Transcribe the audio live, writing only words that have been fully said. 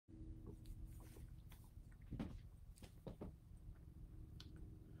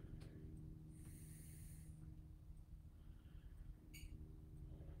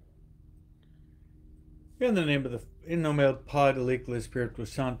En nombre del Padre, del Hijo y del Espíritu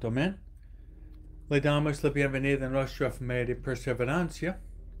Santo, amén. Le damos la bienvenida a nuestra familia de perseverancia.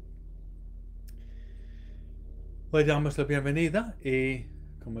 Le damos la bienvenida y,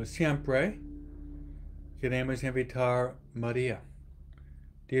 como siempre, queremos invitar a María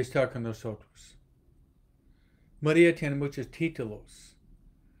de estar con nosotros. María tiene muchos títulos.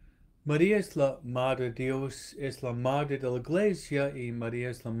 María es la Madre de Dios, es la Madre de la Iglesia y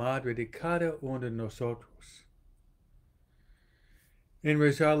María es la Madre de cada uno de nosotros. En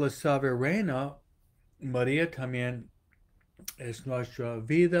rezar la Salve Reina, María también es nuestra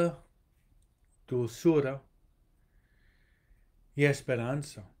vida, dulzura y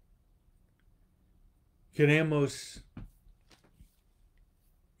esperanza. Queremos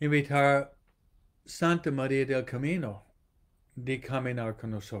invitar Santa María del Camino de caminar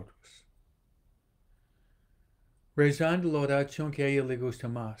con nosotros, rezando la oración que a ella le gusta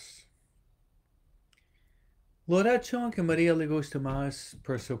más. La oración que a María le gusta más,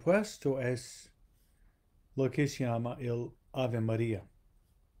 por supuesto, es lo que se llama el Ave María.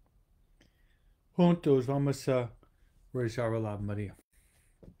 Juntos vamos a rezar el Ave María.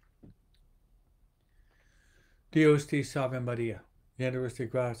 Dios te salve María, llena eres de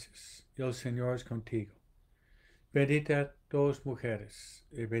gracias, el Señor es contigo. Bendita dos mujeres,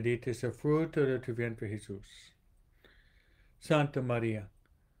 y bendito es el fruto de tu vientre Jesús. Santa María,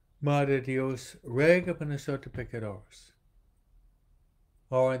 Madre de Dios, ruega por nosotros pecadores,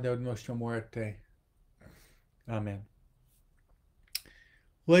 ahora en nuestra muerte. Amén.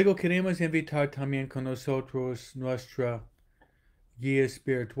 Luego queremos invitar también con nosotros nuestra guía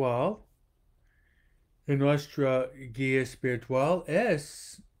espiritual. Y nuestra guía espiritual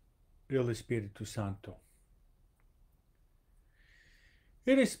es el Espíritu Santo.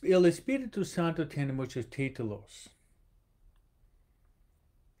 El Espíritu Santo tiene muchos títulos.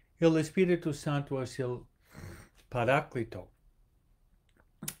 El Espíritu Santo es el Paráclito.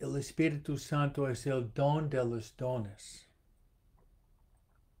 El Espíritu Santo es el don de los dones.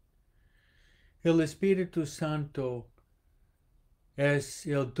 El Espíritu Santo es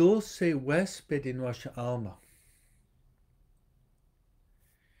el dulce huésped de nuestra alma.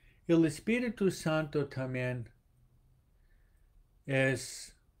 El Espíritu Santo también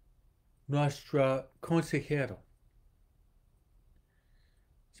es nuestro consejero.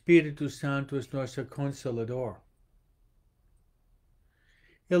 Espíritu Santo es nuestro consolador.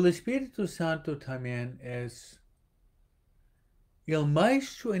 El Espíritu Santo también es el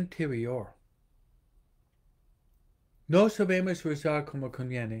maestro interior. No sabemos rezar como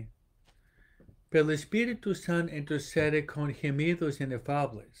conviene, pero el Espíritu Santo intercede con gemidos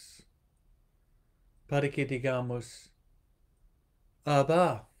inefables para que digamos,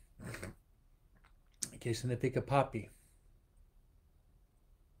 Abba, que significa papi.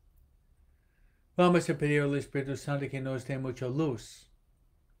 Vamos a pedir al Espíritu Santo que nos dé mucha luz,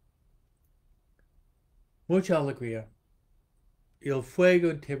 mucha alegría y el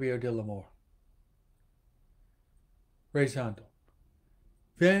fuego interior del amor. Rezando.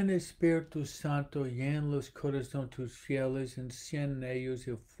 Ven Espíritu Santo, llena los corazones tus fieles, enciende en ellos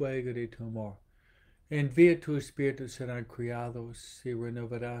el fuego de tu amor. Envía tu Espíritu, serán criados y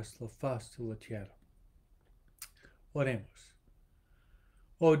renovarás la faz de la tierra. Oremos.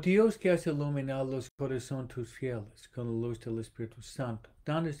 Oh Dios, que has iluminado los corazones tus fieles con la luz del Espíritu Santo,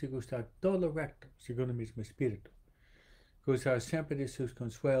 danos de gustar todo lo recto, según el mismo Espíritu. Gozar siempre de sus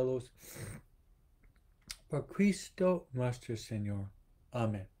consuelos. Por Cristo nuestro Señor.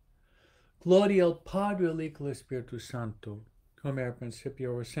 Amén. Gloria al Padre, al Hijo y al Espíritu Santo, como era al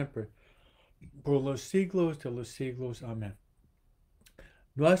principio, ahora siempre, por los siglos de los siglos. Amén.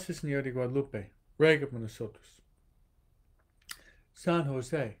 Nuestra Señora de Guadalupe, ruega por nosotros. San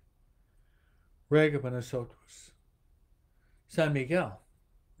José, ruega por nosotros. San Miguel,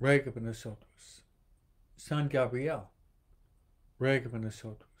 ruega por nosotros. San Gabriel, ruega por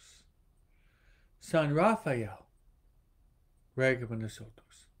nosotros. San Rafael, ruega por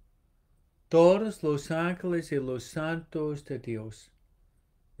nosotros. Todos los ángeles y los santos de Dios,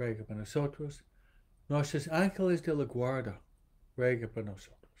 ruega por nosotros. Nuestros ángeles de la guarda, ruega por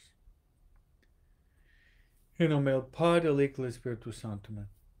nosotros. En nombre del Padre, del Hijo y del Espíritu Santo. Amén.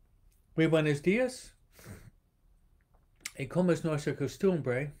 Muy buenos días. Y como es nuestra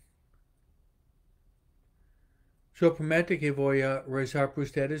costumbre, yo prometo que voy a rezar por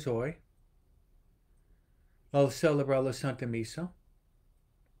ustedes hoy al celebrar la Santa Misa.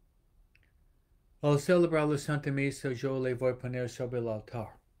 Al celebrar la Santa Misa, yo le voy a poner sobre el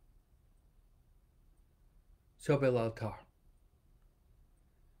altar. Sobre el altar.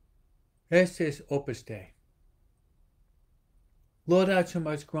 Este es Opus Dei. La oración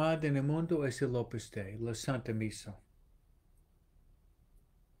más grande en el mundo es el Opus Dei, la Santa Misa.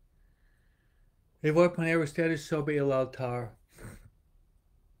 Y voy a poner ustedes sobre el altar.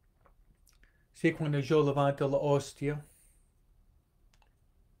 Sí, cuando yo levanto la hostia,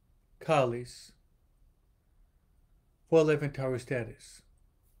 cáliz, voy a levantar ustedes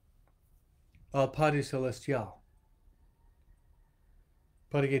al Padre Celestial,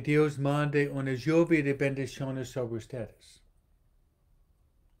 para que Dios mande una lluvia de bendiciones sobre ustedes.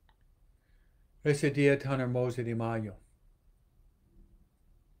 Ese día tan hermoso de mayo.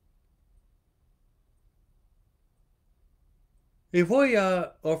 Y voy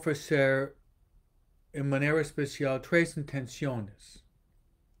a ofrecer en manera especial 3 intenciones.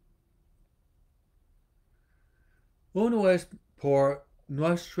 Uno es por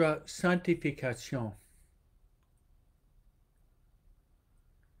nuestra santificación.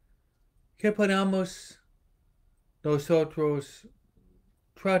 Que podamos nosotros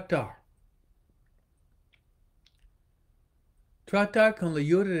tratar con la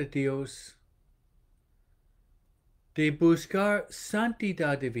ayuda de Dios de buscar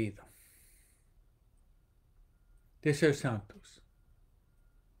santidad de vida, de ser santos.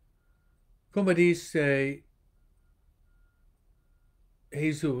 Como dice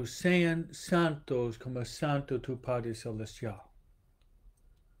Jesús, sean santos como santo tu Padre Celestial.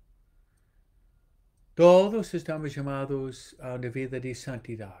 Todos estamos llamados a una vida de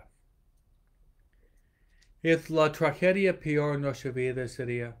santidad. Es la tragedia peor en nuestra vida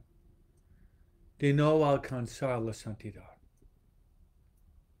sería de no alcanzar la santidad.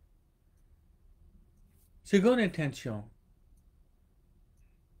 Segunda intención,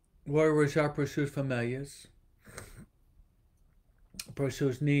 voy a rezar por sus familias, por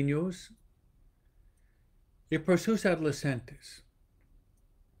sus niños y por sus adolescentes.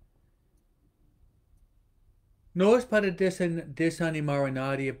 No es para desanimar a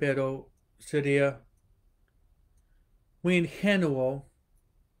nadie, pero sería muy ingenuo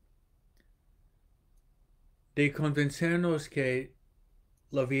de convencernos que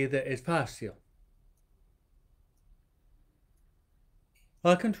la vida es fácil.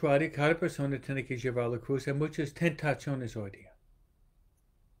 Al contrario, cada persona tiene que llevar la cruz. Hay muchas tentaciones hoy día.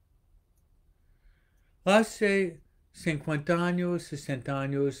 Hace 50 años, 60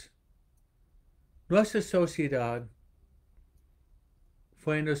 años, nuestra sociedad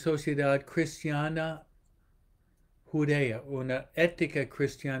fue una sociedad cristiana judea, una ética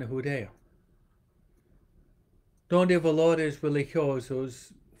cristiana judea, donde valores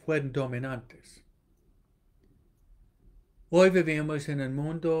religiosos fueron dominantes. Hoy vivimos en un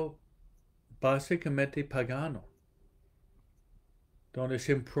mundo básicamente pagano, donde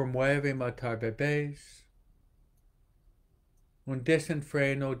se promueve matar bebés, un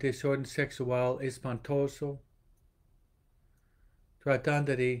desenfreno, desorden sexual espantoso,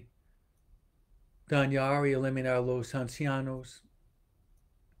 tratando de dañar y eliminar a los ancianos.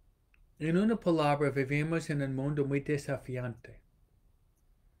 En una palabra, vivimos en un mundo muy desafiante.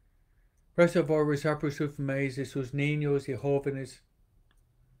 Por eso voy a rezar por sus familias y sus niños y jóvenes.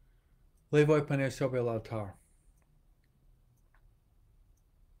 Le voy a poner sobre el altar.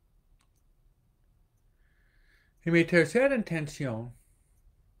 Y mi tercera intención,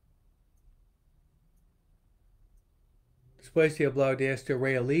 después de hablar de este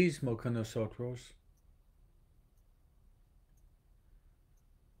realismo con nosotros,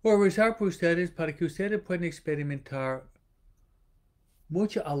 voy a rezar por ustedes para que ustedes puedan experimentar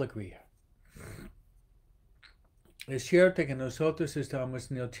mucha alegría. Es cierto que nosotros estamos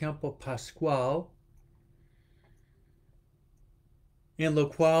en el tiempo pascual, en lo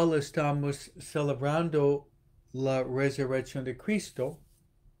cual estamos celebrando la resurrección de Cristo.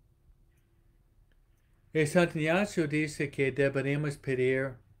 Y Santo Ignacio dice que deberemos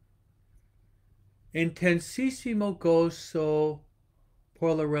pedir intensísimo gozo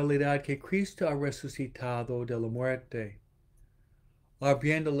por la realidad que Cristo ha resucitado de la muerte,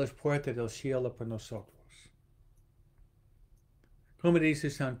 abriendo las puertas del cielo para nosotros. Como dice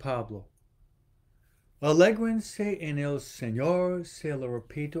San Pablo, alégrense en el Señor, se lo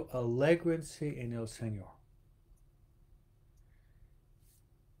repito, alégrense en el Señor.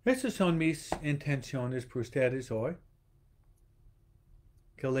 Estas son mis intenciones por ustedes hoy,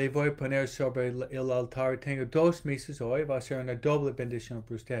 que le voy a poner sobre el altar. Tengo 2 misas hoy, va a ser una doble bendición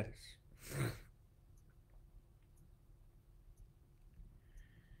por ustedes.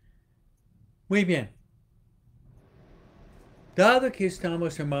 Muy bien. Dado que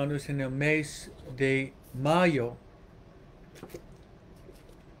estamos, hermanos, en el mes de mayo,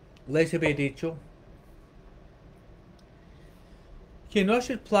 les había dicho que en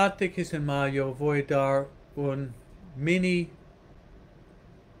nuestras pláticas en mayo voy a dar un mini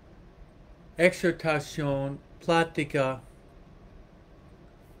exhortación, plática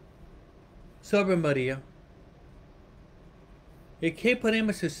sobre María. ¿Y qué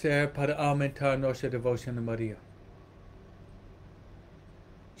podemos hacer para aumentar nuestra devoción a María?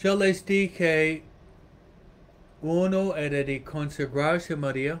 Yo les dije, uno era de consagrarse a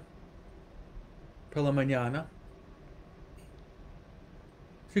María por la mañana.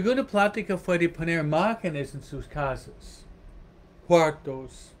 Segunda plática fue de poner máquinas en sus casas,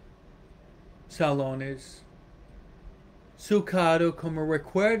 cuartos, salones, su carro como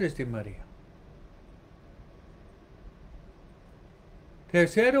recuerdos de María.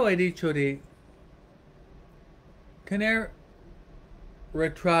 Tercero, he dicho de tener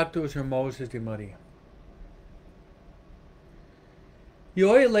retratos hermosos de María. Y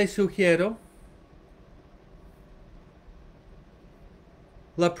hoy les sugiero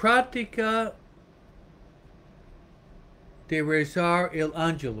la práctica de rezar el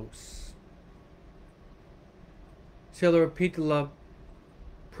Angelus. Se lo repito, la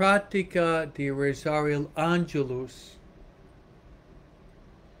práctica de rezar el Angelus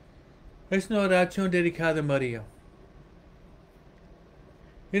es una oración dedicada a María.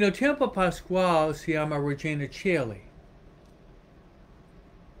 En el tiempo pascual se llama Regina Coeli.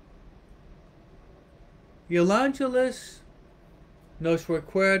 Y el Angelus nos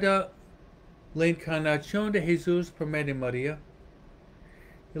recuerda la encarnación de Jesús por medio de María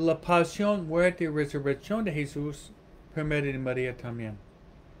y la pasión, muerte y resurrección de Jesús por medio de María también.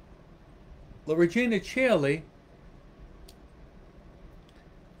 La Regina Coeli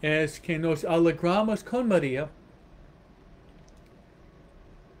es que nos alegramos con María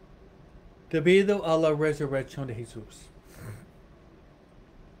debido a la resurrección de Jesús.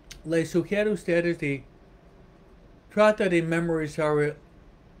 Les sugiero a ustedes de tratar de memorizar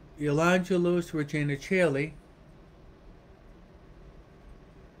el Angelus Regina Coeli.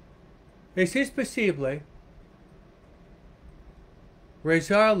 Es posible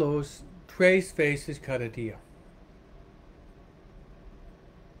rezarlos 3 veces cada día.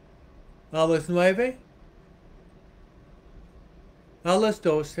 A las 9, a las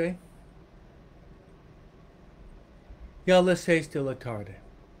 12 y a las 6 de la tarde.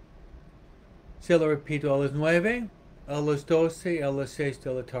 Se lo repito, a las 9, a las 12 y a las 6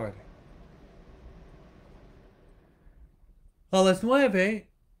 de la tarde. A las 9,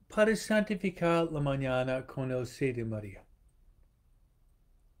 para santificar la mañana con el sí de María.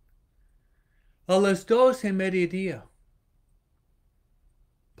 A las 12 mediodía,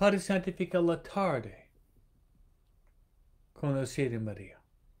 para santificar la tarde con el sí de María.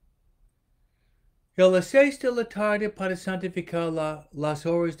 Y a las 6 de la tarde, para santificar las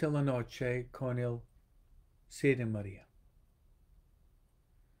horas de la noche con el sí de María.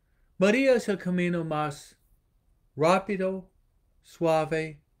 María es el camino más rápido,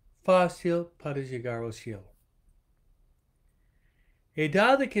 suave, fácil para llegar al cielo. Y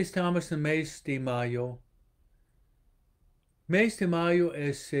dado que estamos en el mes de Mayo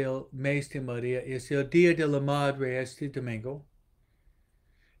es el mes de María, es el Día de la Madre este domingo.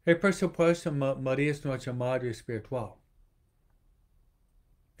 Y por supuesto, María es nuestra Madre espiritual.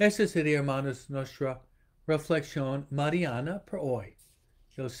 Esa sería, hermanos, nuestra reflexión mariana por hoy,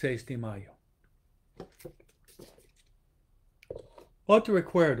 el 6 de mayo. Otro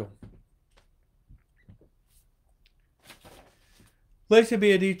recuerdo. Les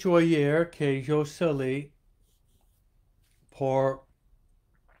había dicho ayer que yo salí por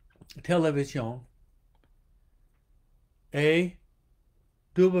televisión EWTM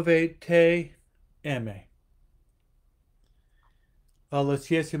a las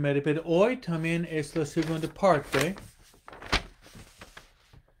 10:30, pero hoy también es la segunda parte.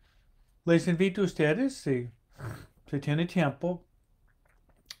 Les invito a ustedes, si tienen tiempo,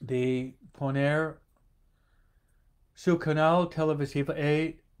 de poner su canal televisivo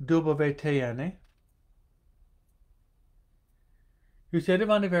EWTN. Y ustedes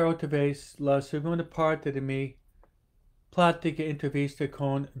van a ver otra vez la segunda parte de mi plática entrevista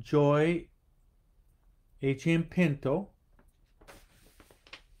con Joy y Jim Pinto.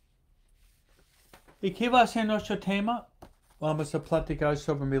 ¿Y qué va a ser nuestro tema? Vamos a platicar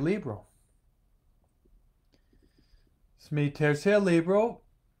sobre mi libro. Es mi tercer libro,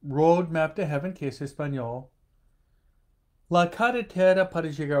 Roadmap to Heaven, que es español. La carretera para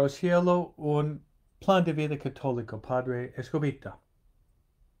llegar al cielo, un plan de vida católico, Padre Escobita.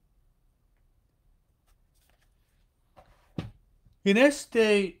 En esta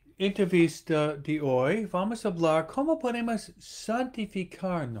entrevista de hoy vamos a hablar cómo podemos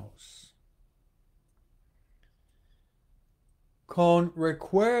santificarnos con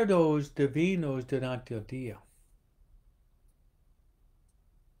recuerdos divinos durante el día.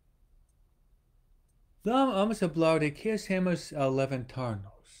 Vamos a hablar de qué hacemos al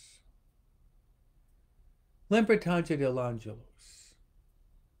levantarnos. La importancia del ángelos.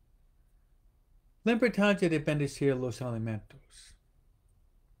 La importancia de bendecir los alimentos.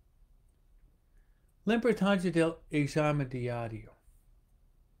 La importancia del examen diario.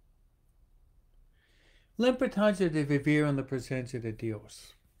 La importancia de vivir en la presencia de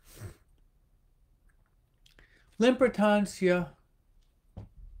Dios. La importancia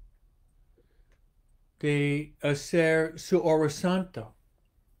de hacer su hora santa.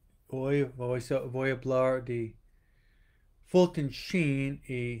 Hoy voy a hablar de Fulton Sheen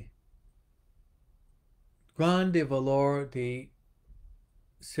y grande valor de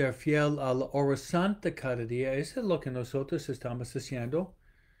ser fiel a la hora santa cada día. Eso es lo que nosotros estamos haciendo.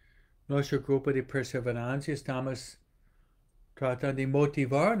 Nuestro grupo de perseverancia estamos tratando de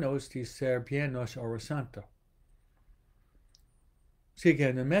motivarnos de ser bien nuestra hora santa.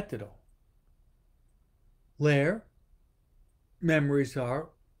 Siguiendo el método. Leer, memorizar,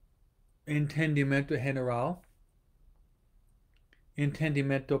 entendimiento general,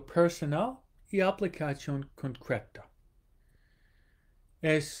 entendimiento personal y aplicación concreta.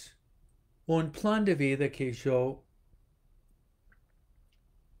 Es un plan de vida que yo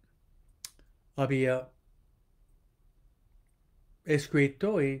había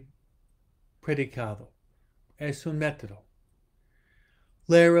escrito y predicado. Es un método.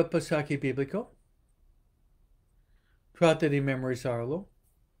 Leer el pasaje bíblico. Trata de memorizarlo.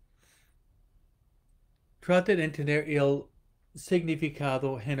 Trata de entender el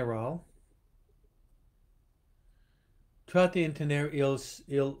significado general. Trata de entender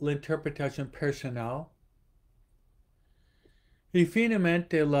la interpretación personal. Y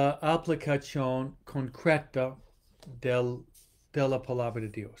finalmente la aplicación concreta de la palabra de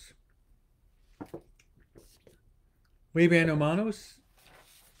Dios. Muy bien, hermanos.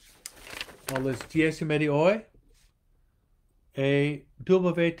 A las 10:30 hoy.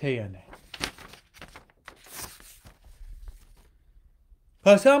 WTN.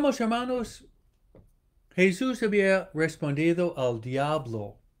 Pasamos, hermanos. Jesús había respondido al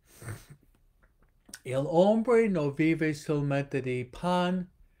diablo. El hombre no vive solamente de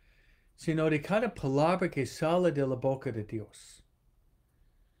pan, sino de cada palabra que sale de la boca de Dios.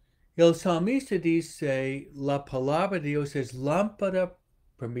 El salmista dice, la palabra de Dios es lámpara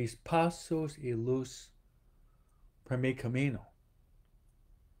para mis pasos y luz para mi camino.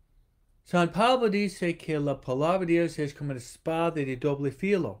 San Pablo dice que la palabra de Dios es como una espada de doble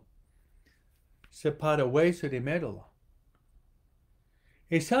filo, separa hueso de médula.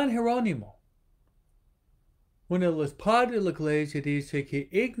 Y San Jerónimo, uno de los padres de la iglesia, dice que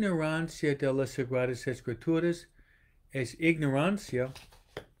ignorancia de las Sagradas Escrituras es ignorancia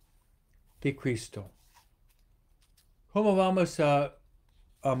de Cristo. ¿Cómo vamos a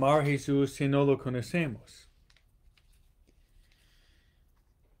amar a Jesús si no lo conocemos?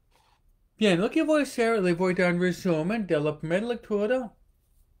 Bien, lo que voy a hacer, le voy a dar un resumen de la primera lectura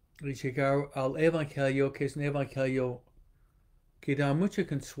y llegar al Evangelio, que es un Evangelio que da mucho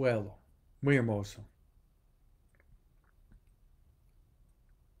consuelo, muy hermoso.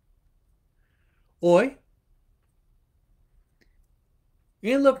 Hoy,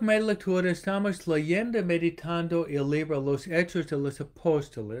 en la primera lectura estamos leyendo y meditando el libro Los Hechos de los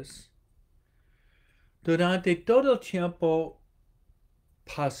Apóstoles durante todo el tiempo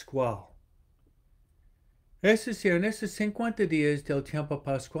pascual. Es decir, en estos 50 días del tiempo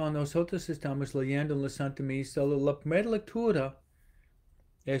pascual nosotros estamos leyendo en la Santa Misa. La primera lectura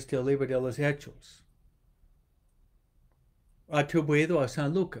es del libro de los Hechos, atribuido a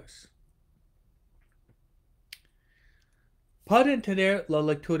San Lucas. Para entender la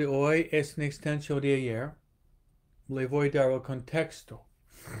lectura de hoy es una extensión de ayer. Le voy a dar el contexto.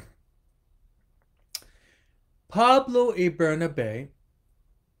 Pablo y Bernabé,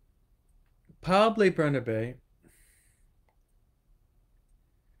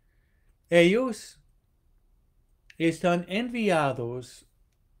 ellos están enviados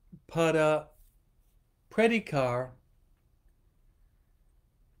para predicar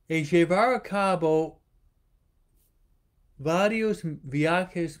y llevar a cabo varios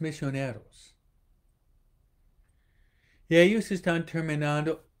viajes misioneros. Y ellos están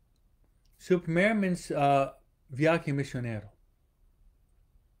terminando su primer viaje misionero.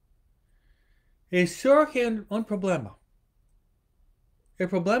 Y surge un problema. El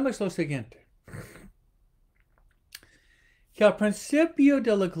problema es lo siguiente. Que al principio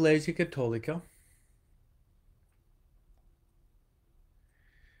de la Iglesia Católica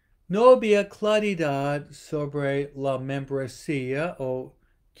no había claridad sobre la membresía o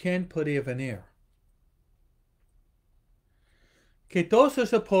quién podía venir. Que todos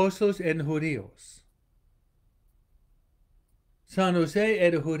los apóstoles eran judíos. San José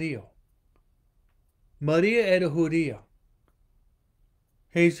era judío. María era judía.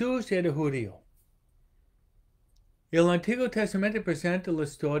 Jesús era judío. El Antiguo Testamento presenta la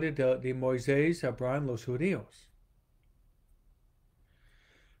historia de Moisés, Abraham, los judíos.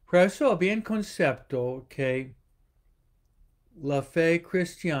 Por eso había un concepto que la fe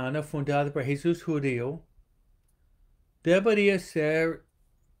cristiana fundada por Jesús judío debería ser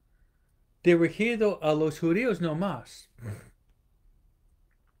dirigido a los judíos no más.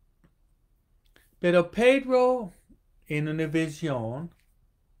 Pero Pedro, en una visión,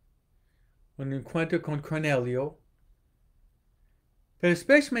 un encuentro con Cornelio, pero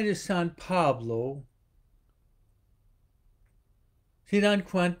especialmente San Pablo, se dan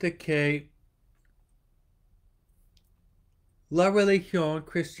cuenta que la religión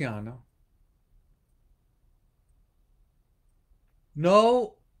cristiana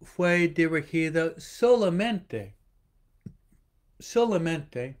no fue dirigida solamente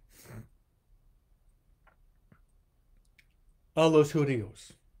a los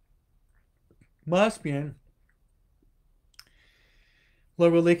judíos. Más bien, la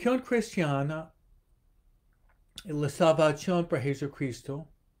religión cristiana y la salvación por Jesucristo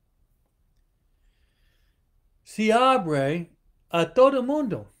se abre a todo el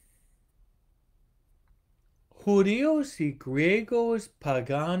mundo. Judíos y griegos,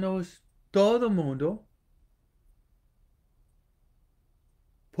 paganos, todo el mundo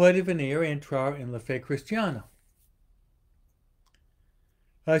puede venir a entrar en la fe cristiana.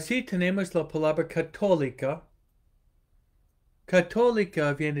 Así tenemos la palabra católica.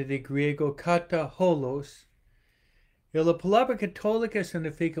 Católica viene de griego kataholos, y la palabra católica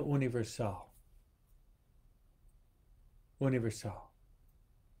significa universal. Universal.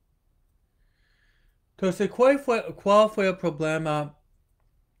 Entonces, ¿cuál fue el problema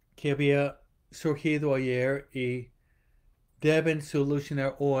que había surgido ayer y deben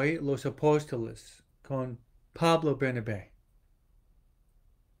solucionar hoy los apóstoles con Pablo Bernabé?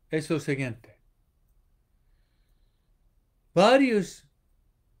 Es lo siguiente. Varias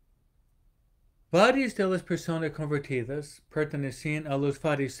de las personas convertidas pertenecían a los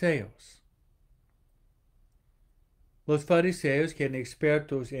fariseos. Los fariseos que eran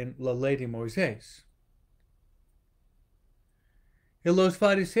expertos en la ley de Moisés. Y los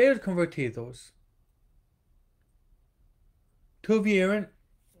fariseos convertidos tuvieron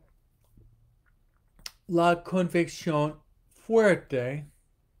la convicción fuerte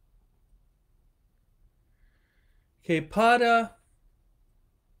que para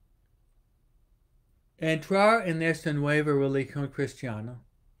entrar en esta nueva religión cristiana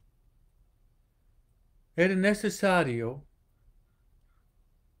era necesario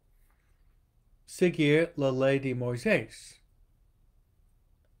seguir la ley de Moisés.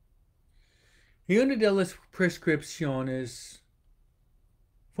 Y una de las prescripciones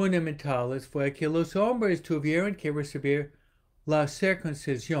fundamentales fue que los hombres tuvieron que recibir la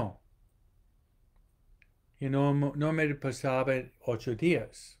circuncisión. Y no me pasaba 8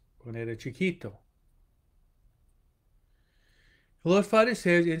 días cuando era chiquito. Los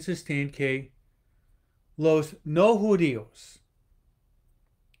fariseos insistían que los no judíos,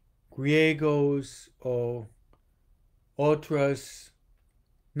 griegos o otras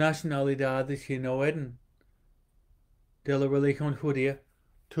nacionalidades que no eran de la religión judía,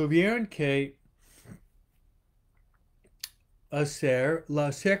 tuvieron que hacer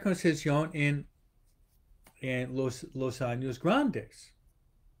la circuncisión en los años grandes.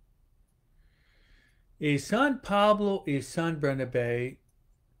 Y San Pablo y San Bernabé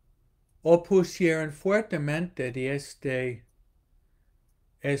opusieron fuertemente de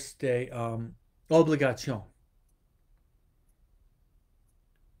esta obligación.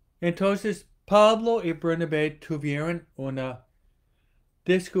 Entonces, Pablo y Bernabé tuvieron una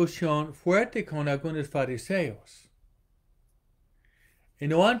discusión fuerte con algunos fariseos. Y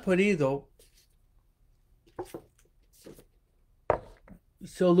no han podido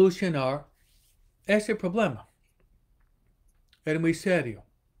solucionar ese problema. Era muy serio.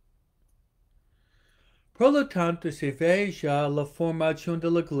 Por lo tanto, se ve ya la formación de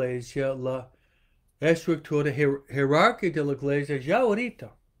la iglesia, la estructura jerárquica de la iglesia ya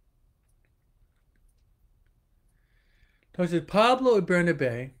ahorita. Entonces, Pablo y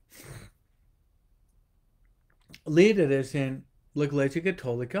Bernabé, líderes en la iglesia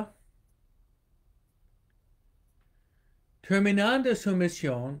católica, terminando su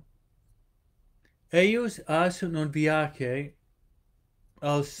misión, ellos hacen un viaje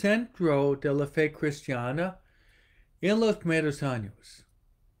al centro de la fe cristiana en los primeros años.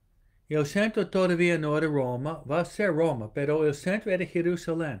 El centro todavía no era Roma, va a ser Roma, pero el centro era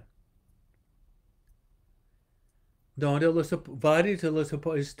Jerusalén. donde varios de los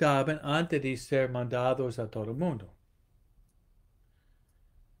apóstoles estaban antes de ser mandados a todo el mundo.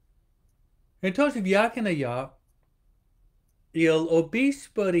 Entonces viajan allá y el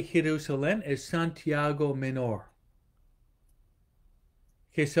obispo de Jerusalén es Santiago Menor,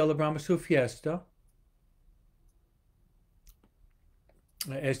 que celebramos su fiesta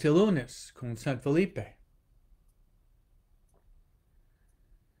este lunes con San Felipe.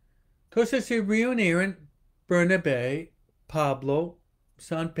 Entonces se reunieron Bernabé, Pablo,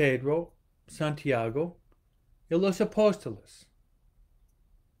 San Pedro, Santiago y los apóstoles.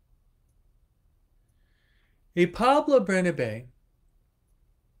 Y Pablo y Bernabé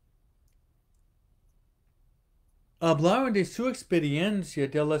hablaron de su experiencia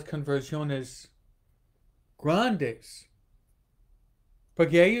de las conversiones grandes,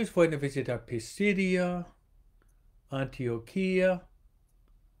 porque ellos fueron a visitar Pisidia, Antioquía,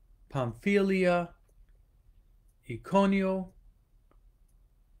 Pamfilia, Iconio,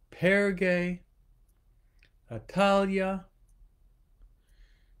 Perge, Atalia,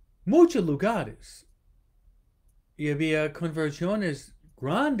 muchos lugares. Y había conversiones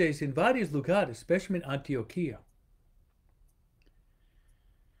grandes en varios lugares, especialmente en Antioquía.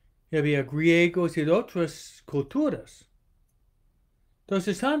 Y había griegos y de otras culturas.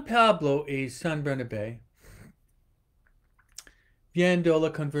 Entonces San Pablo y San Bernabé, viendo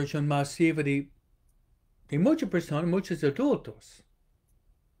la conversión masiva de muchas personas, muchos adultos,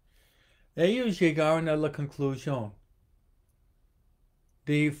 ellos llegaron a la conclusión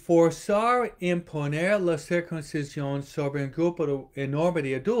de forzar imponer la circuncisión sobre un grupo enorme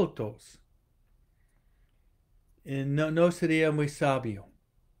de adultos. No sería muy sabio.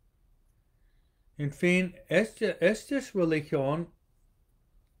 En fin, esta es religión,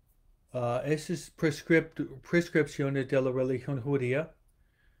 estas prescripciones de la religión judía,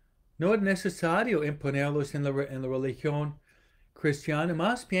 no es necesario imponerlos en la religión cristiana.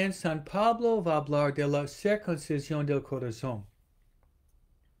 Más bien, San Pablo va a hablar de la circuncisión del corazón.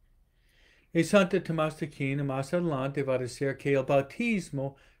 Y Santo Tomás de Aquino más adelante va a decir que el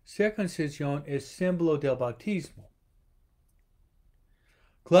bautismo, circuncisión, es símbolo del bautismo.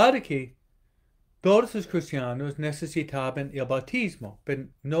 Claro que todos los cristianos necesitaban el bautismo, pero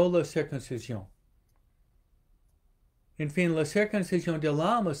no la circuncisión. En fin, la circuncisión del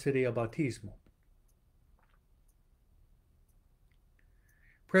alma sería el bautismo.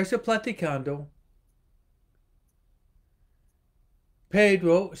 Por eso platicando,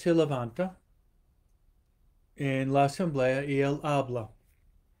 Pedro se levanta en la asamblea y él habla.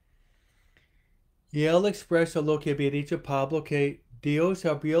 Y él expresa lo que había dicho Pablo, que Dios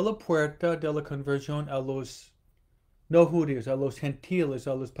abrió la puerta de la conversión a los no judíos, a los gentiles,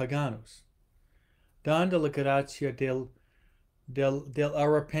 a los paganos, dando la gracia del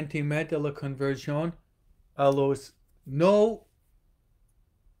arrepentimiento de la conversión a los no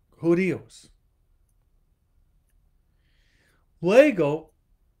judíos. Luego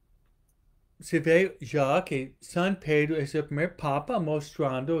se ve ya que San Pedro es el primer papa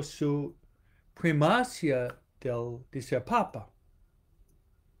mostrando su primacia de ser papa.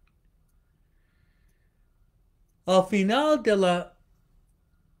 Al final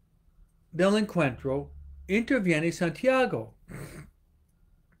del encuentro interviene Santiago.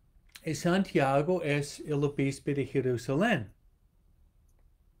 Y Santiago es el obispo de Jerusalén.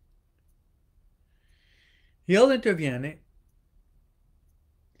 Y él interviene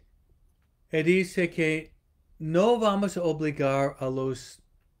y dice que no vamos a obligar a los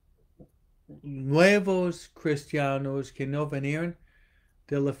nuevos cristianos que no vinieron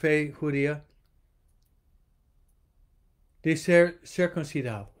de la fe judía de ser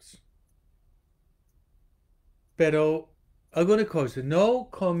circuncidados. Pero alguna cosa, no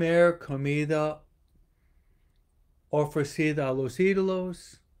comer comida ofrecida a los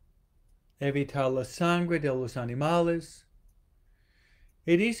ídolos, evitar la sangre de los animales,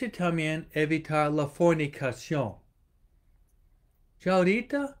 y dice también evitar la fornicación. Ya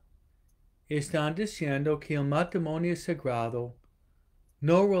ahorita están diciendo que el matrimonio es sagrado,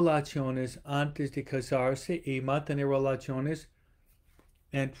 no relaciones antes de casarse y mantener relaciones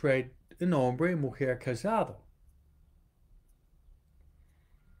entre un hombre y mujer casado.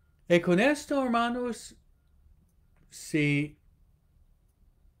 Y con esto, hermanos, se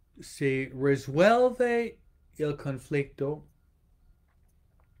resuelve el conflicto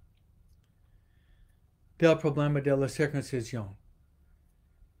del problema de la circuncisión.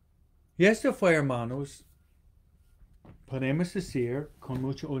 Y esto fue, hermanos, podemos decir con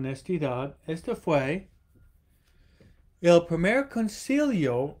mucha honestidad, esto fue el primer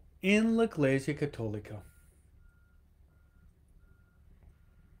concilio en la Iglesia Católica.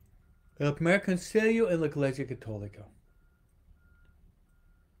 El primer concilio en la Iglesia Católica.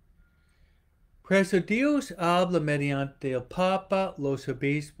 Pues Dios habla mediante el Papa, los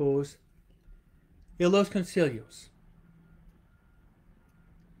obispos y los concilios.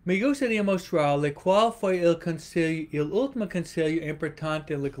 Me gustaría mostrarle cuál fue el último concilio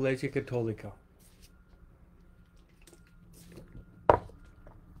importante en la Iglesia Católica.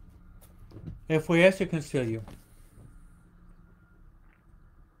 Y fue este concilio.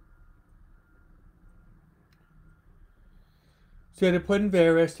 Ustedes pueden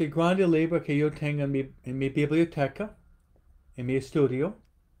ver este grande libro que yo tengo en mi biblioteca, en mi estudio.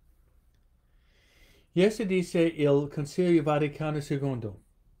 Y este dice el Concilio Vaticano II.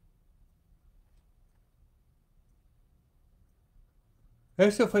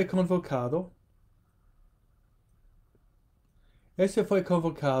 Este fue convocado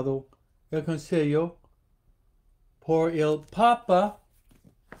el concilio por el Papa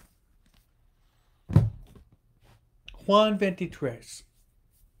Juan XXIII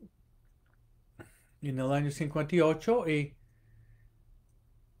en el año 58 y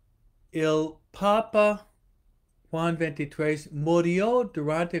el Papa Juan XXIII murió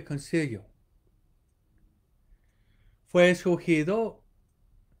durante el concilio. Fue escogido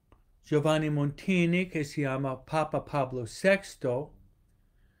Giovanni Montini, que se llama Papa Pablo VI.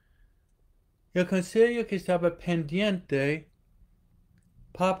 El concilio que estaba pendiente,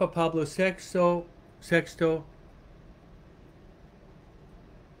 Papa Pablo VI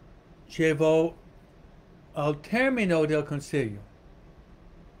llevó al término del concilio.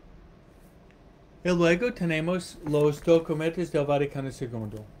 Y luego tenemos los documentos del Vaticano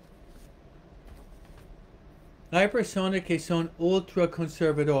II. Hay personas que son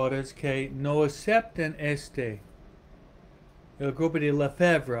ultraconservadoras que no aceptan el grupo de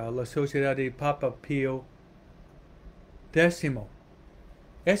Lefebvre, la sociedad de Papa Pío X.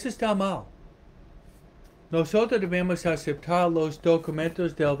 Eso está mal. Nosotros debemos aceptar los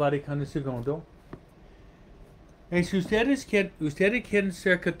documentos del Vaticano II. Y si ustedes quieren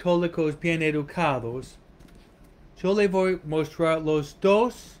ser católicos bien educados, yo les voy a mostrar los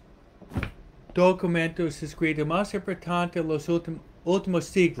dos documentos escritos más importantes en los últimos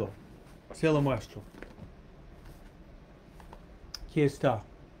siglos. Se lo muestro. Aquí está.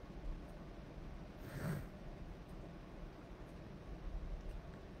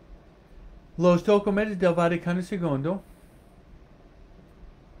 Los documentos del Vaticano II.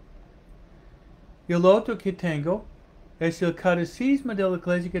 Y el otro que tengo es el Catecismo de la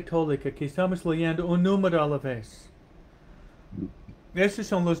Iglesia Católica, que estamos leyendo un número a la vez. Estos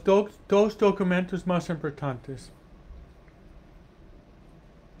son los dos documentos más importantes.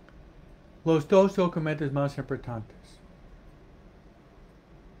 Los dos documentos más importantes.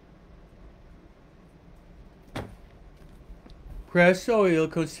 Por eso el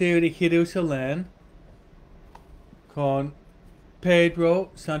Concilio de Jerusalén con Pedro,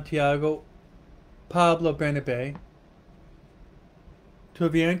 Santiago, Pablo, Bernabé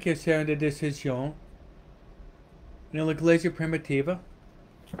tuvieron que hacer una decisión en la iglesia primitiva.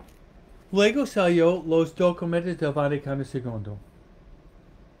 Luego salió los documentos del Vaticano II.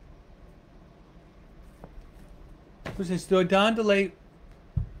 Pues estoy dándole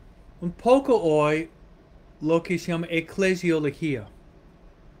un poco hoy lo que se llama eclesiología.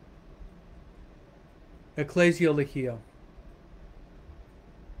 Eclesiología.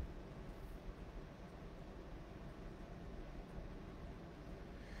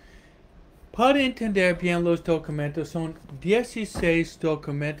 Para entender bien los documentos, son 16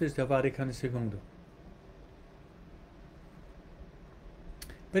 documentos del Vaticano II.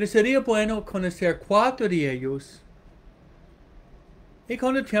 Pero sería bueno conocer 4 de ellos y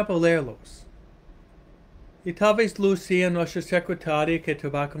con el tiempo leerlos. Y tal vez Lucía, nuestra secretaria, que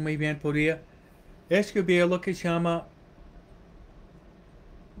trabaja muy bien, podría escribir lo que se llama,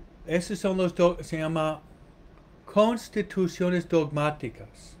 esos son los se llama constituciones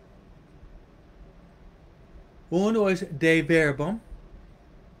dogmáticas. Uno es De Verbum.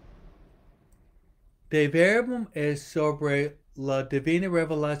 De Verbum es sobre la divina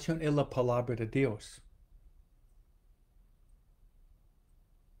revelación y la palabra de Dios.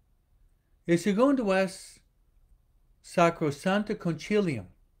 El segundo es Sacrosanto Concilium.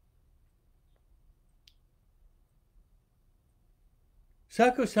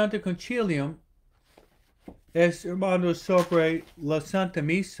 Sacrosanto Concilium es, hermanos, sobre la Santa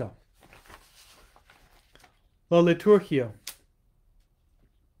Misa, la liturgia.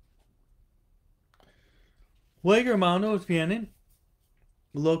 Luego, hermanos, vienen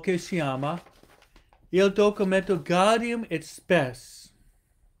lo que se llama el documento Gaudium et Spes.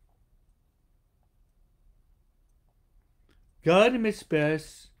 Gaudium et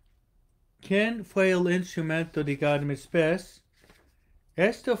Spes ¿Quién fue el instrumento de Gaudium et Spes?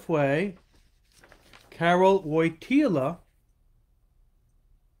 Este fue Carol Wojtyla.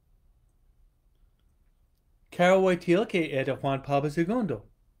 Carol Wojtyla, que era Juan Pablo II.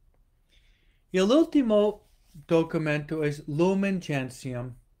 El último documento es Lumen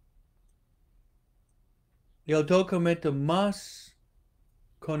Gentium. El documento más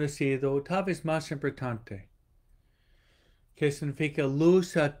conocido, tal vez más importante, que significa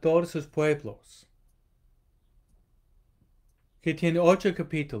luz a todos los pueblos, que tiene 8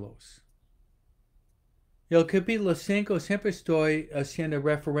 capítulos. El capítulo 5, siempre estoy haciendo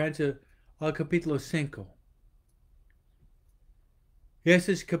referencia al capítulo 5.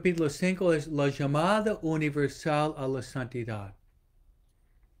 Este capítulo 5 es la llamada universal a la santidad.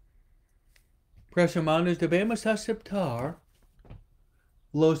 Pues hermanos, debemos aceptar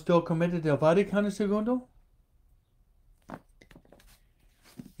los documentos del Vaticano II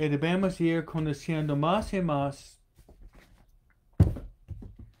y debemos ir conociendo más y más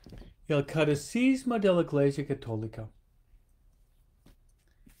el catecismo de la Iglesia Católica.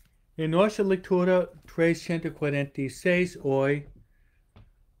 En nuestra lectura 346 hoy,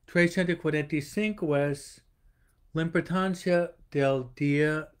 345 es la importancia del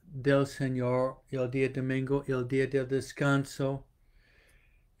día del Señor, el día domingo, el día del descanso.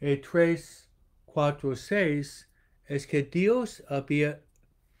 Y 346 es que Dios había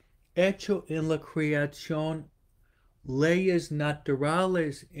hecho en la creación leyes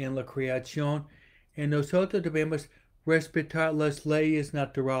naturales en la creación y nosotros debemos respetar las leyes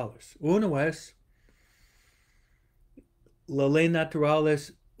naturales. Uno es, la ley natural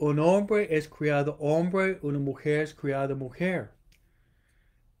es un hombre es criado hombre, una mujer es criada mujer.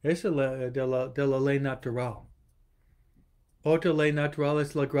 Esa es de la ley natural. Otra ley natural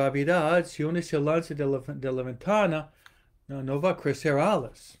es la gravedad. Si uno se lanza de la ventana, no va a crecer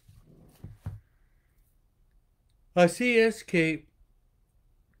alas. Así es que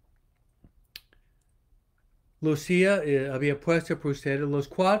Lucía había puesto por ustedes los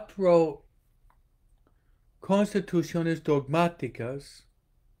 4 constituciones dogmáticas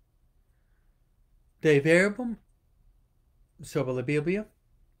de Verbum sobre la Biblia,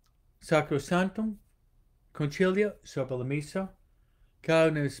 Sacrosanctum, Concilio sobre la Misa,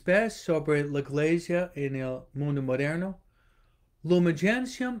 Gaudium et Spes sobre la Iglesia en el mundo moderno, Lumen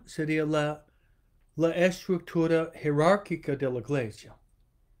Gentium sería la estructura jerárquica de la Iglesia.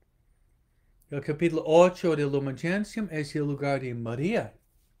 El capítulo 8 de Lumen Gentium es el lugar de María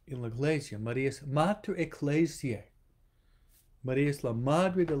en la Iglesia. María es Mater Ecclesiae. María es la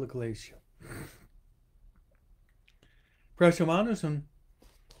madre de la Iglesia. Pues hermanos, un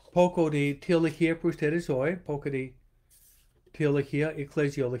poco de teología para ustedes hoy, poco de teología,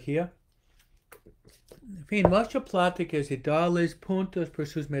 eclesiología. En fin, nuestra plática es de darles puntos para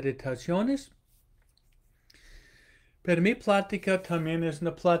sus meditaciones. Pero mi plática también es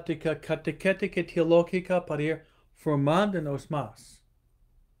una plática catequética teológica para ir formándonos más.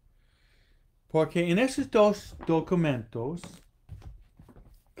 Porque en esos 2 documentos,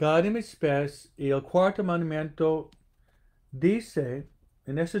 Gaudium et Spes y el cuarto mandamiento dice,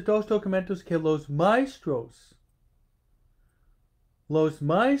 en esos 2 documentos que los maestros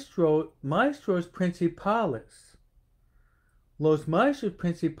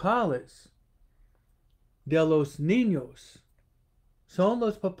principales de los niños son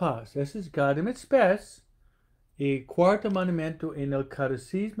los papás. Ese es Gaudium et Spes y cuarto mandamiento en el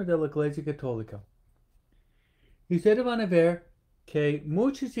catecismo de la Iglesia Católica. Y ustedes van a ver que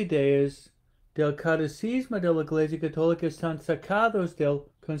muchas ideas del catecismo de la Iglesia Católica están sacados del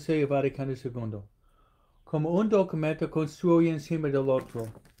Concilio Vaticano II, como un documento construye encima del otro.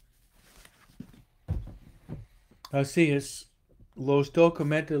 Así es, los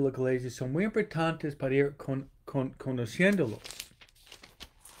documentos de la Iglesia son muy importantes para ir conociéndolos.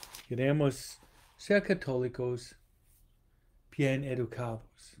 Queremos ser católicos bien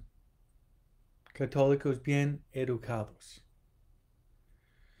educados. Católicos bien educados.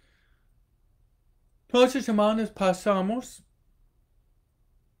 Entonces, hermanos, pasamos.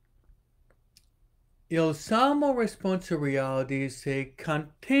 El Salmo responsorial dice,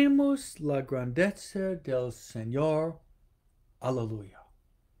 cantemos la grandeza del Señor. Aleluya.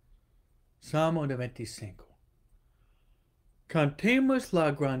 Salmo 95. Cantemos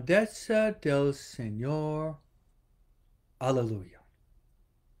la grandeza del Señor. Aleluya.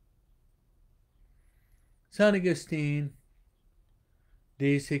 San Agustín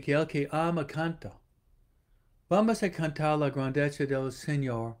dice que el que ama canta. Vamos a cantar la grandeza del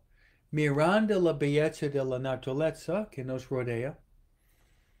Señor, mirando la belleza de la naturaleza que nos rodea,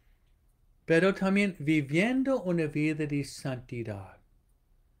 pero también viviendo una vida de santidad.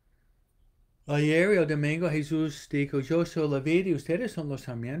 Ayer el domingo Jesús dijo, yo soy la vid y ustedes son los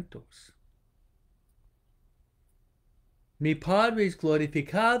sarmientos. Mi Padre es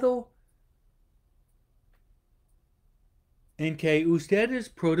glorificado en que ustedes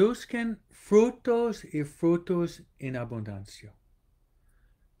produzcan frutos y frutos en abundancia.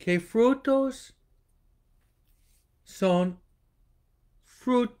 ¿Qué frutos? Son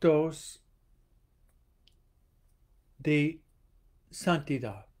frutos de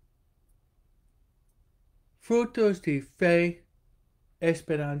santidad. Frutos de fe,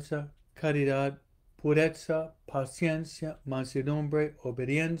 esperanza, caridad, pureza, paciencia, mansedumbre,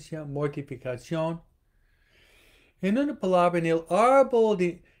 obediencia, mortificación. En una palabra, en el árbol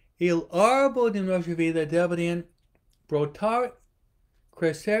de nuestra vida deberían brotar,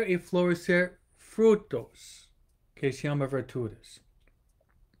 crecer y florecer frutos que se llaman virtudes.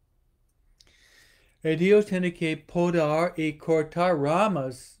 Y Dios tiene que podar y cortar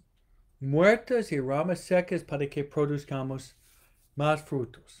ramas muertas y ramas secas para que produzcamos más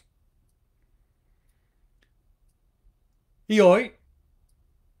frutos. Y hoy,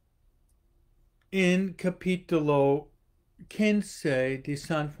 en capítulo 15 de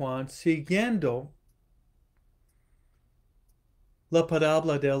San Juan, siguiendo la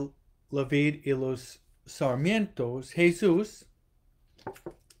parábola de la vid y los sarmientos, Jesús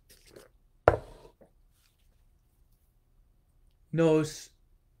nos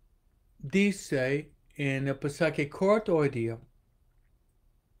dice en el pasaje corto hoy día,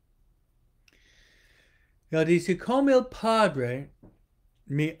 él dice, como el Padre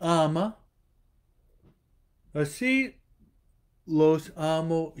me ama, así los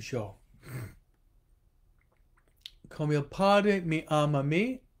amo yo. Como el Padre me ama a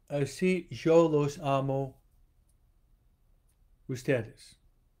mí, así yo los amo ustedes.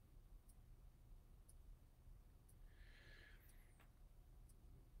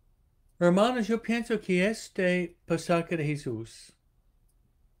 Hermanos, yo pienso que este pasaje de Jesús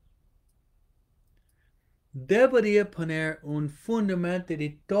debería poner un fundamento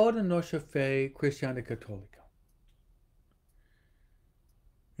de toda nuestra fe cristiana católica.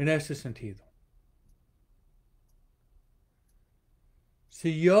 En ese sentido.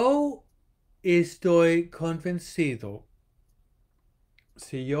 Si yo estoy convencido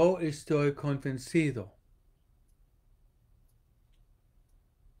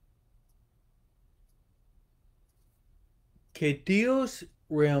que Dios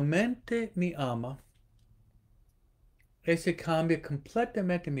realmente me ama, ese cambia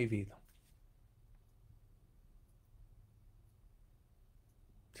completamente mi vida.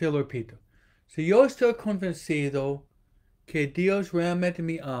 Se lo repito. Si yo estoy convencido que Dios realmente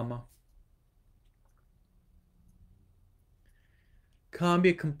me ama,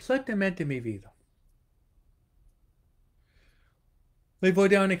 cambia completamente mi vida. Le voy a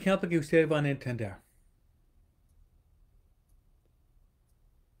dar un ejemplo que ustedes van a entender.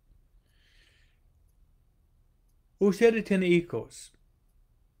 Ustedes tienen hijos.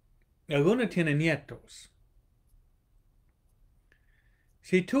 Algunos tienen nietos.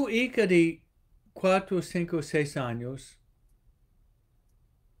 Si tu hija de 4, 5, 6 años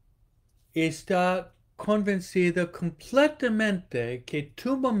está convencida completamente que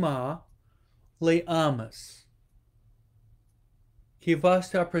tu mamá le amas, que va a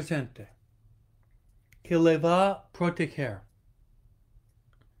estar presente, que le va a proteger.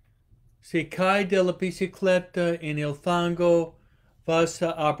 Si cae de la bicicleta en el fango, vas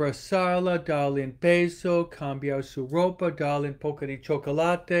a abrazarla, darle un beso, cambiar su ropa, darle un poco de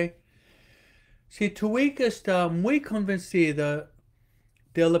chocolate. Si tu hija está muy convencida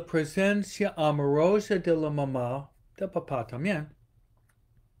de la presencia amorosa de la mamá, del papá también,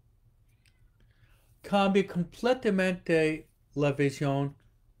 cambia completamente la visión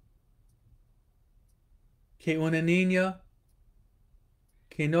que una niña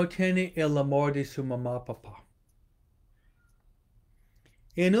que no tiene el amor de su mamá papá.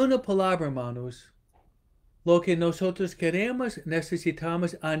 En una palabra, hermanos, lo que nosotros queremos,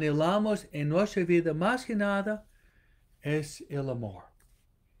 necesitamos, anhelamos en nuestra vida más que nada es el amor.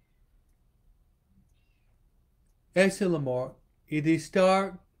 Es el amor y de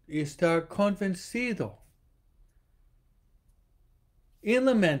estar convencido en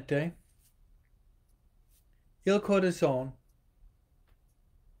la mente, el corazón,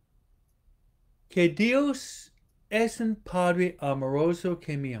 que Dios es un Padre amoroso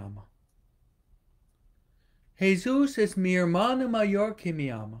que me ama. Jesús es mi hermano mayor que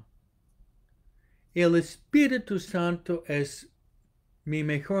me ama. El Espíritu Santo es mi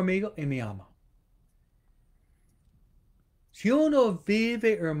mejor amigo y me ama. Si uno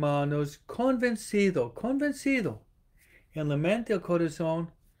vive, hermanos, convencido en la mente y el corazón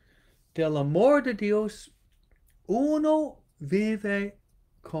del amor de Dios, uno vive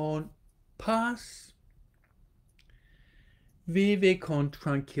con paz, vive con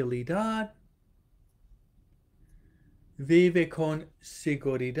tranquilidad, vive con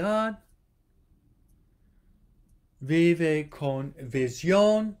seguridad, vive con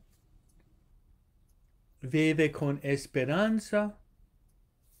visión, vive con esperanza.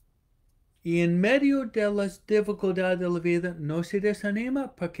 Y en medio de las dificultades de la vida no se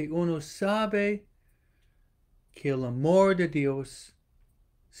desanima porque uno sabe que el amor de Dios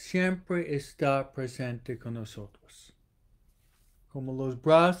siempre está presente con nosotros. Como los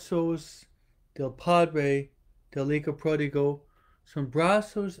brazos del Padre del Hijo Pródigo son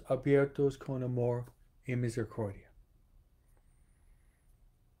brazos abiertos con amor y misericordia.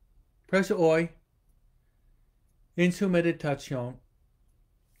 Por eso hoy, en su meditación,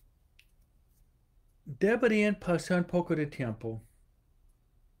 deberían pasar un poco de tiempo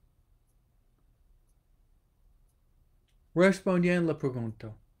respondiendo la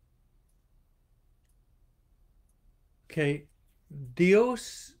pregunta que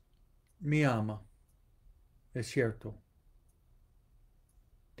Dios me ama, es cierto.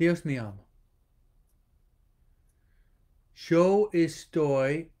 Dios me ama. Yo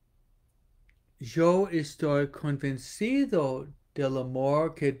estoy convencido del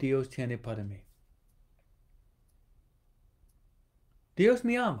amor que Dios tiene para mí. Dios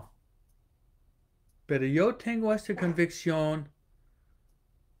me ama. Pero yo tengo esta convicción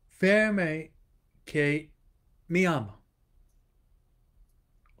firme que me ama.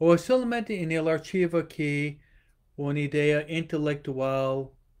 O solamente en el archivo aquí una idea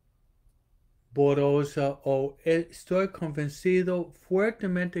intelectual borrosa, o estoy convencido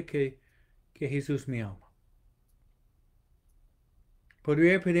fuertemente que Jesús me ama.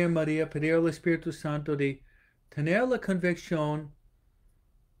 Podría pedir a María, pedir al Espíritu Santo de tener la convicción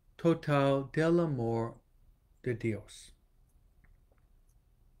total del amor de Dios.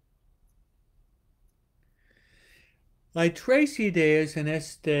 Hay tres ideas en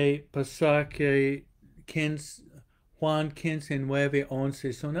este pasaje Juan 15, 9,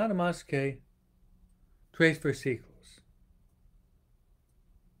 11. Son nada más que tres versículos.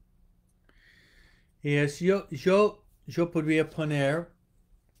 Y es yo podría poner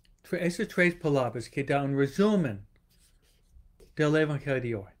esas tres palabras que dan un resumen del Evangelio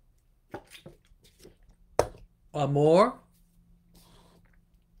de hoy. Amor,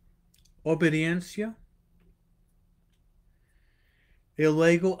 obediencia y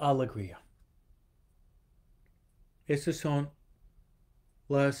luego alegría. Esas son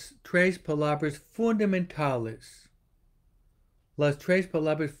las tres palabras fundamentales. Las tres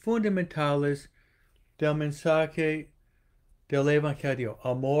palabras fundamentales del mensaje del Evangelio.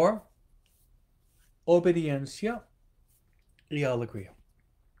 Amor, obediencia y alegría.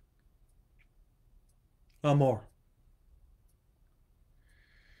 Amor.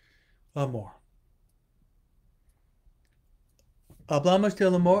 Amor. Hablamos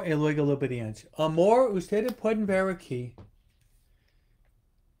del amor y luego la obediencia. Amor, ustedes pueden ver aquí.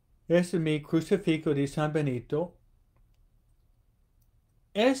 Este es mi crucifijo de San Benito.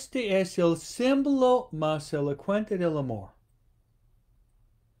 Este es el símbolo más elocuente del amor.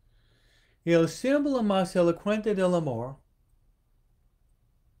 Y el símbolo más elocuente del amor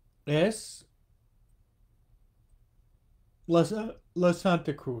es la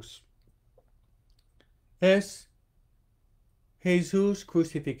Santa Cruz. Es Jesús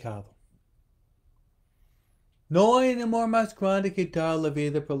crucificado. No hay un amor más grande que dar la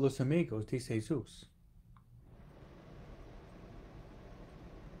vida por los amigos, dice Jesús.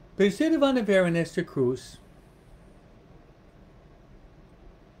 Pero ustedes van a ver en esta cruz,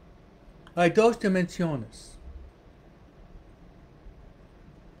 hay dos dimensiones.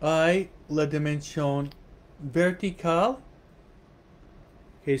 Hay la dimensión vertical,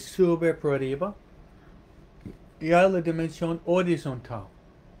 que sube por arriba, y hay la dimensión horizontal,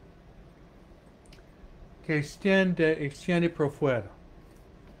 que extiende por fuera.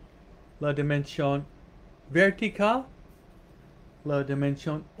 La dimensión vertical, la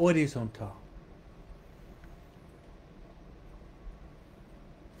dimensión horizontal.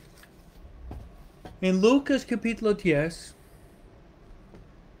 En Lucas capítulo 10,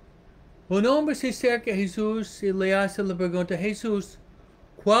 un hombre se acerca a Jesús y le hace la pregunta: Jesús,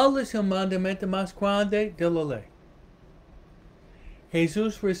 ¿cuál es el mandamiento más grande de la ley?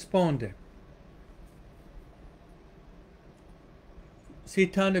 Jesús responde,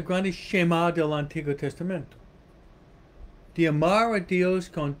 citando el grande Shema del Antiguo Testamento, de amar a Dios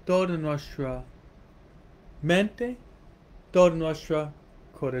con toda nuestra mente, todo nuestro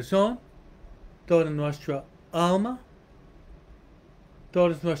corazón, toda nuestra alma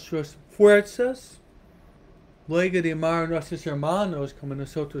todas nuestras fuerzas, luego de amar a nuestros hermanos como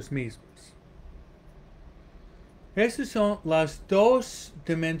nosotros mismos. Esas son las dos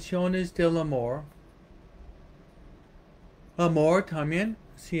dimensiones del amor. Amor también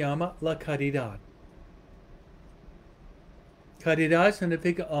se llama la caridad. Caridad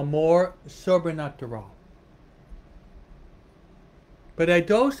significa amor sobrenatural. Pero hay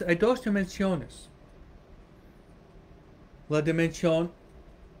dos dimensiones. La dimensión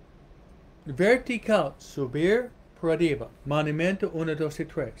vertical, subir por arriba, monumento 1, 2 y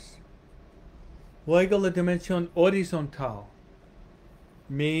 3. Luego la dimensión horizontal,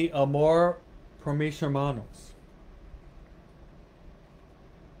 mi amor por mis hermanos.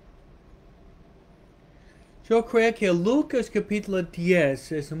 Yo creo que Lucas capítulo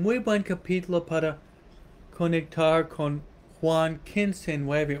 10 es un muy buen capítulo para conectar con Juan 15,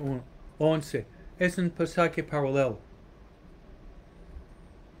 9, 11. Es un pasaje paralelo.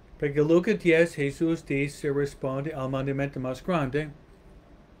 Porque Lucas 10, Jesús dice, responde al mandamiento más grande.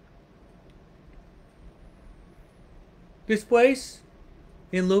 Después,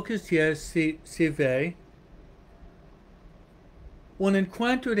 en Lucas 10 se ve un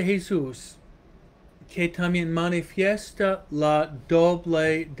encuentro de Jesús que también manifiesta la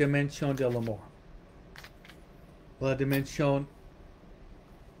doble dimensión del amor. La dimensión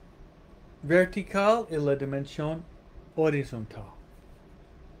vertical y la dimensión horizontal.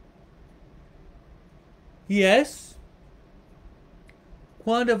 Y es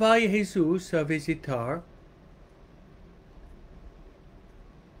cuando vaya Jesús a visitar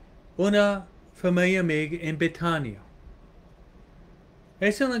una familia amiga en Betania.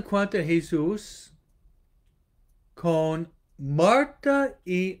 Es el encuentro de Jesús con Marta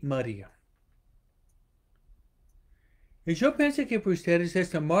y María. Y yo pienso que para ustedes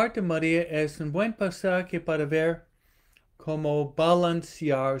esta Marta y María es un buen pasaje para ver cómo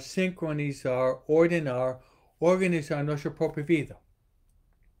balancear, sincronizar, ordenar, organizar nuestra propia vida.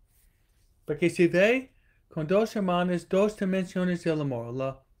 Porque se ve con dos hermanas, dos dimensiones del amor,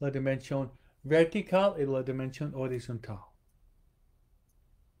 la dimensión vertical y la dimensión horizontal.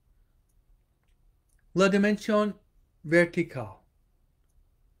 La dimensión vertical.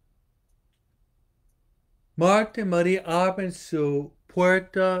 Marta y María abren su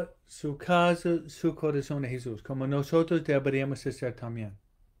puerta, su casa, su corazón a Jesús, como nosotros deberíamos hacer también.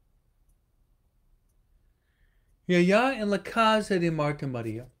 Y allá en la casa de Marta y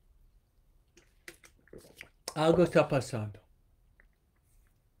María, algo está pasando.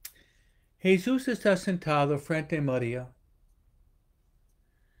 Jesús está sentado frente a María.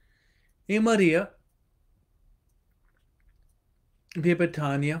 Y María de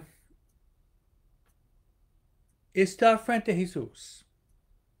Betania está frente a Jesús.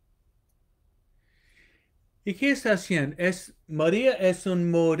 ¿Y qué está haciendo? María es un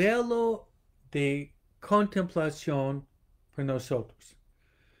modelo de contemplación para nosotros.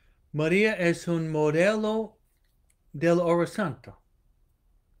 María es un modelo de la hora santa.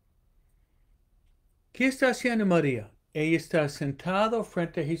 ¿Qué está haciendo María? Ella está sentada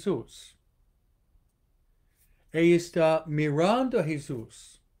frente a Jesús. Ella está mirando a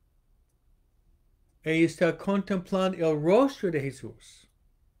Jesús. Ella está contemplando el rostro de Jesús.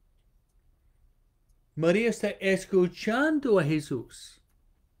 María está escuchando a Jesús.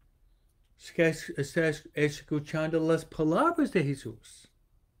 Está escuchando las palabras de Jesús.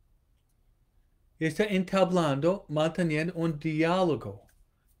 Está entablando, manteniendo un diálogo.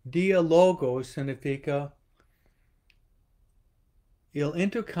 Diálogo significa el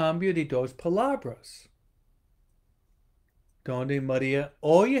intercambio de dos palabras. Donde María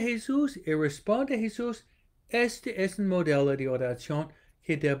oye a Jesús y responde a Jesús. Este es un modelo de oración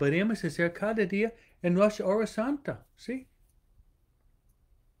que deberíamos hacer cada día en nuestra hora santa. ¿Sí?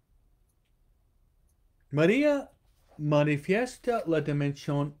 María manifiesta la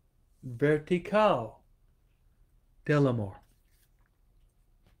dimensión vertical del amor.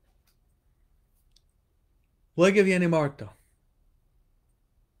 Luego viene Marta.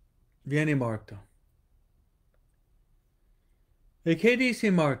 Viene Marta. ¿Y qué dice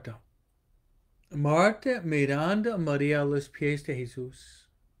Marta? Marta mirando a María a los pies de Jesús.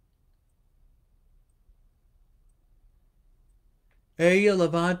 Ella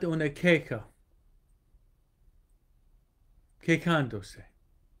levanta una queja, quejándose.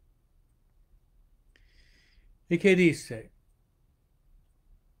 ¿Y qué dice?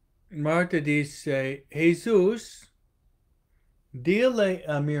 Marta dice, Jesús, dile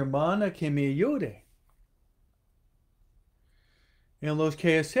a mi hermana que me ayude en los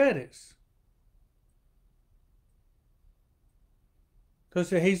quehaceres.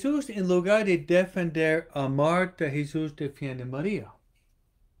 Entonces Jesús, en lugar de defender a Marta, Jesús defiende a María.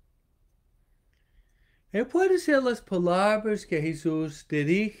 Y puede ser las palabras que Jesús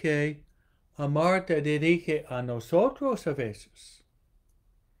dirige a Marta, dirige a nosotros a veces.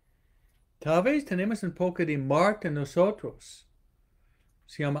 Tal vez tenemos un poco de Marta en nosotros.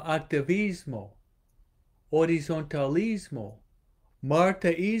 Se llama activismo, horizontalismo,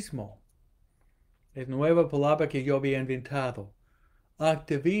 martaísmo. Es nueva palabra que yo había inventado.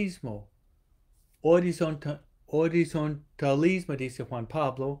 Activismo, horizontalismo, dice Juan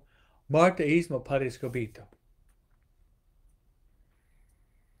Pablo. Martaísmo, Padre Escobito.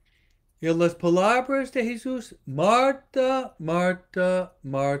 Y las palabras de Jesús, Marta, Marta,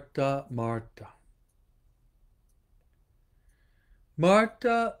 Marta, Marta.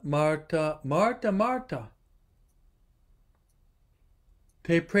 Marta, Marta, Marta, Marta.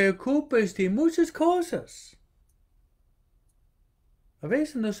 Te preocupas de muchas cosas. A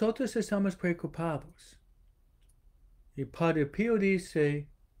veces nosotros estamos preocupados. Y Padre Pío dice,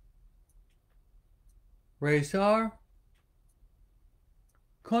 rezar,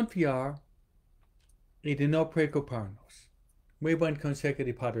 confiar y de no preocuparnos. Muy buen consejo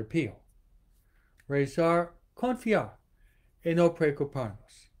de Padre Pío. Rezar, confiar y no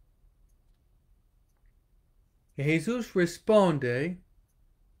preocuparnos. Y Jesús responde,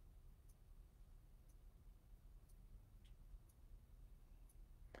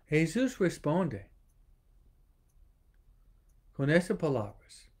 con esas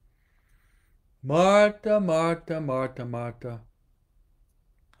palabras. Marta, Marta, Marta, Marta.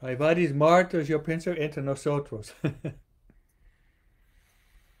 Hay varios Martas, yo pienso, entre nosotros.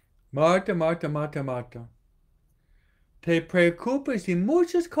 Marta, Marta, Marta, Marta. Te preocupas de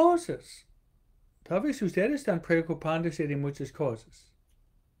muchas cosas. Tal vez ustedes están preocupándose de muchas cosas.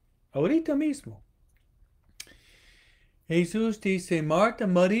 Ahorita mismo. Jesús dice, Marta,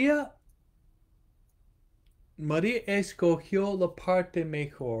 María escogió la parte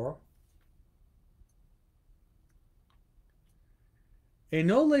mejor y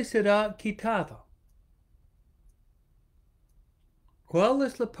no le será quitada. ¿Cuál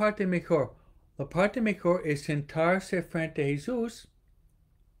es la parte mejor? La parte mejor es sentarse frente a Jesús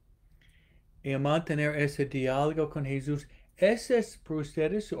y mantener ese diálogo con Jesús. Esa es para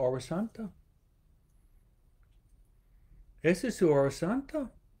ustedes su hora santa. Esa es su hora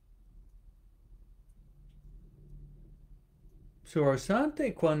santa. Su hora santa,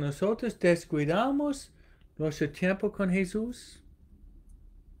 y cuando nosotros descuidamos nuestro tiempo con Jesús,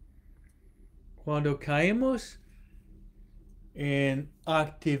 cuando caemos en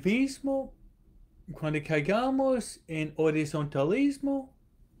activismo, cuando caigamos en horizontalismo,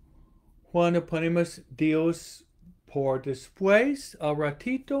 cuando ponemos Dios por después, al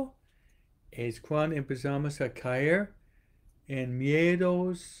ratito, es cuando empezamos a caer en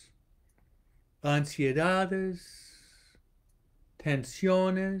miedos, ansiedades,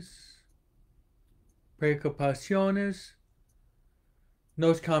 tensiones, preocupaciones.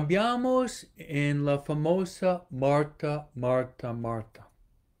 Nos cambiamos en la famosa Marta, Marta, Marta.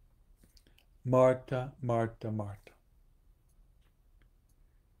 Marta, Marta, Marta.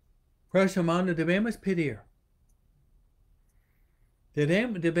 Pues hermano, debemos pedir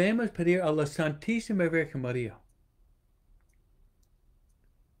a la Santísima Virgen María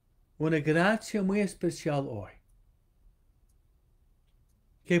una gracia muy especial hoy.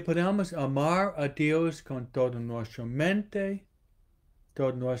 Que podamos amar a Dios con toda nuestra mente,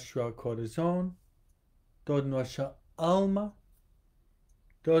 todo nuestro corazón, toda nuestra alma,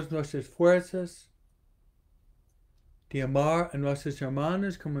 todas nuestras fuerzas, de amar a nuestros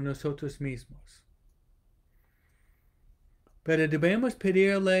hermanos como nosotros mismos. Pero debemos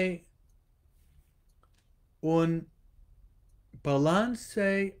pedirle un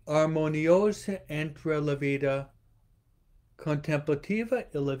balance armonioso entre la vida contemplativa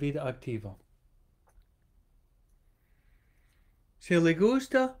y la vida activa. Si le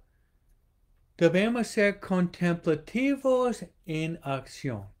gusta, debemos ser contemplativos en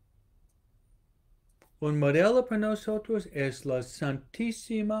acción. Un modelo para nosotros es la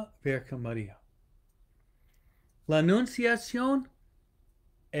Santísima Virgen María. La Anunciación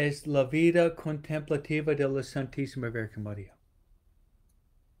es la vida contemplativa de la Santísima Virgen María.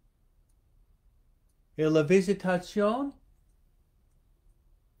 Y la Visitación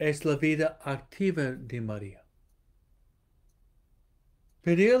es la vida activa de María.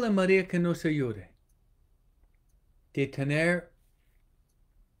 Pedirle a María que nos ayude de tener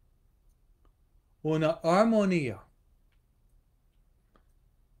una armonía,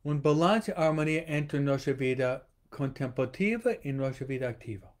 un balance de armonía entre nuestra vida contemplativa y nuestra vida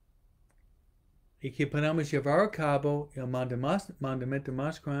activa. Y que podamos llevar a cabo el mandamiento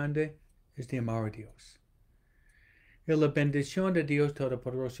más grande es de amar a Dios. Y la bendición de Dios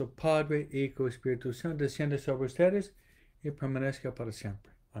Todopoderoso, Padre, Hijo, Espíritu Santo, descienda sobre ustedes y permanezca para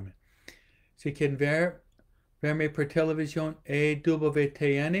siempre. Amén. Si quieren verme por televisión,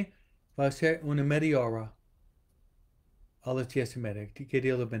 EWTN, va a ser una media hora a las 10:30. Que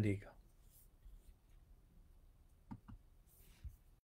Dios los bendiga.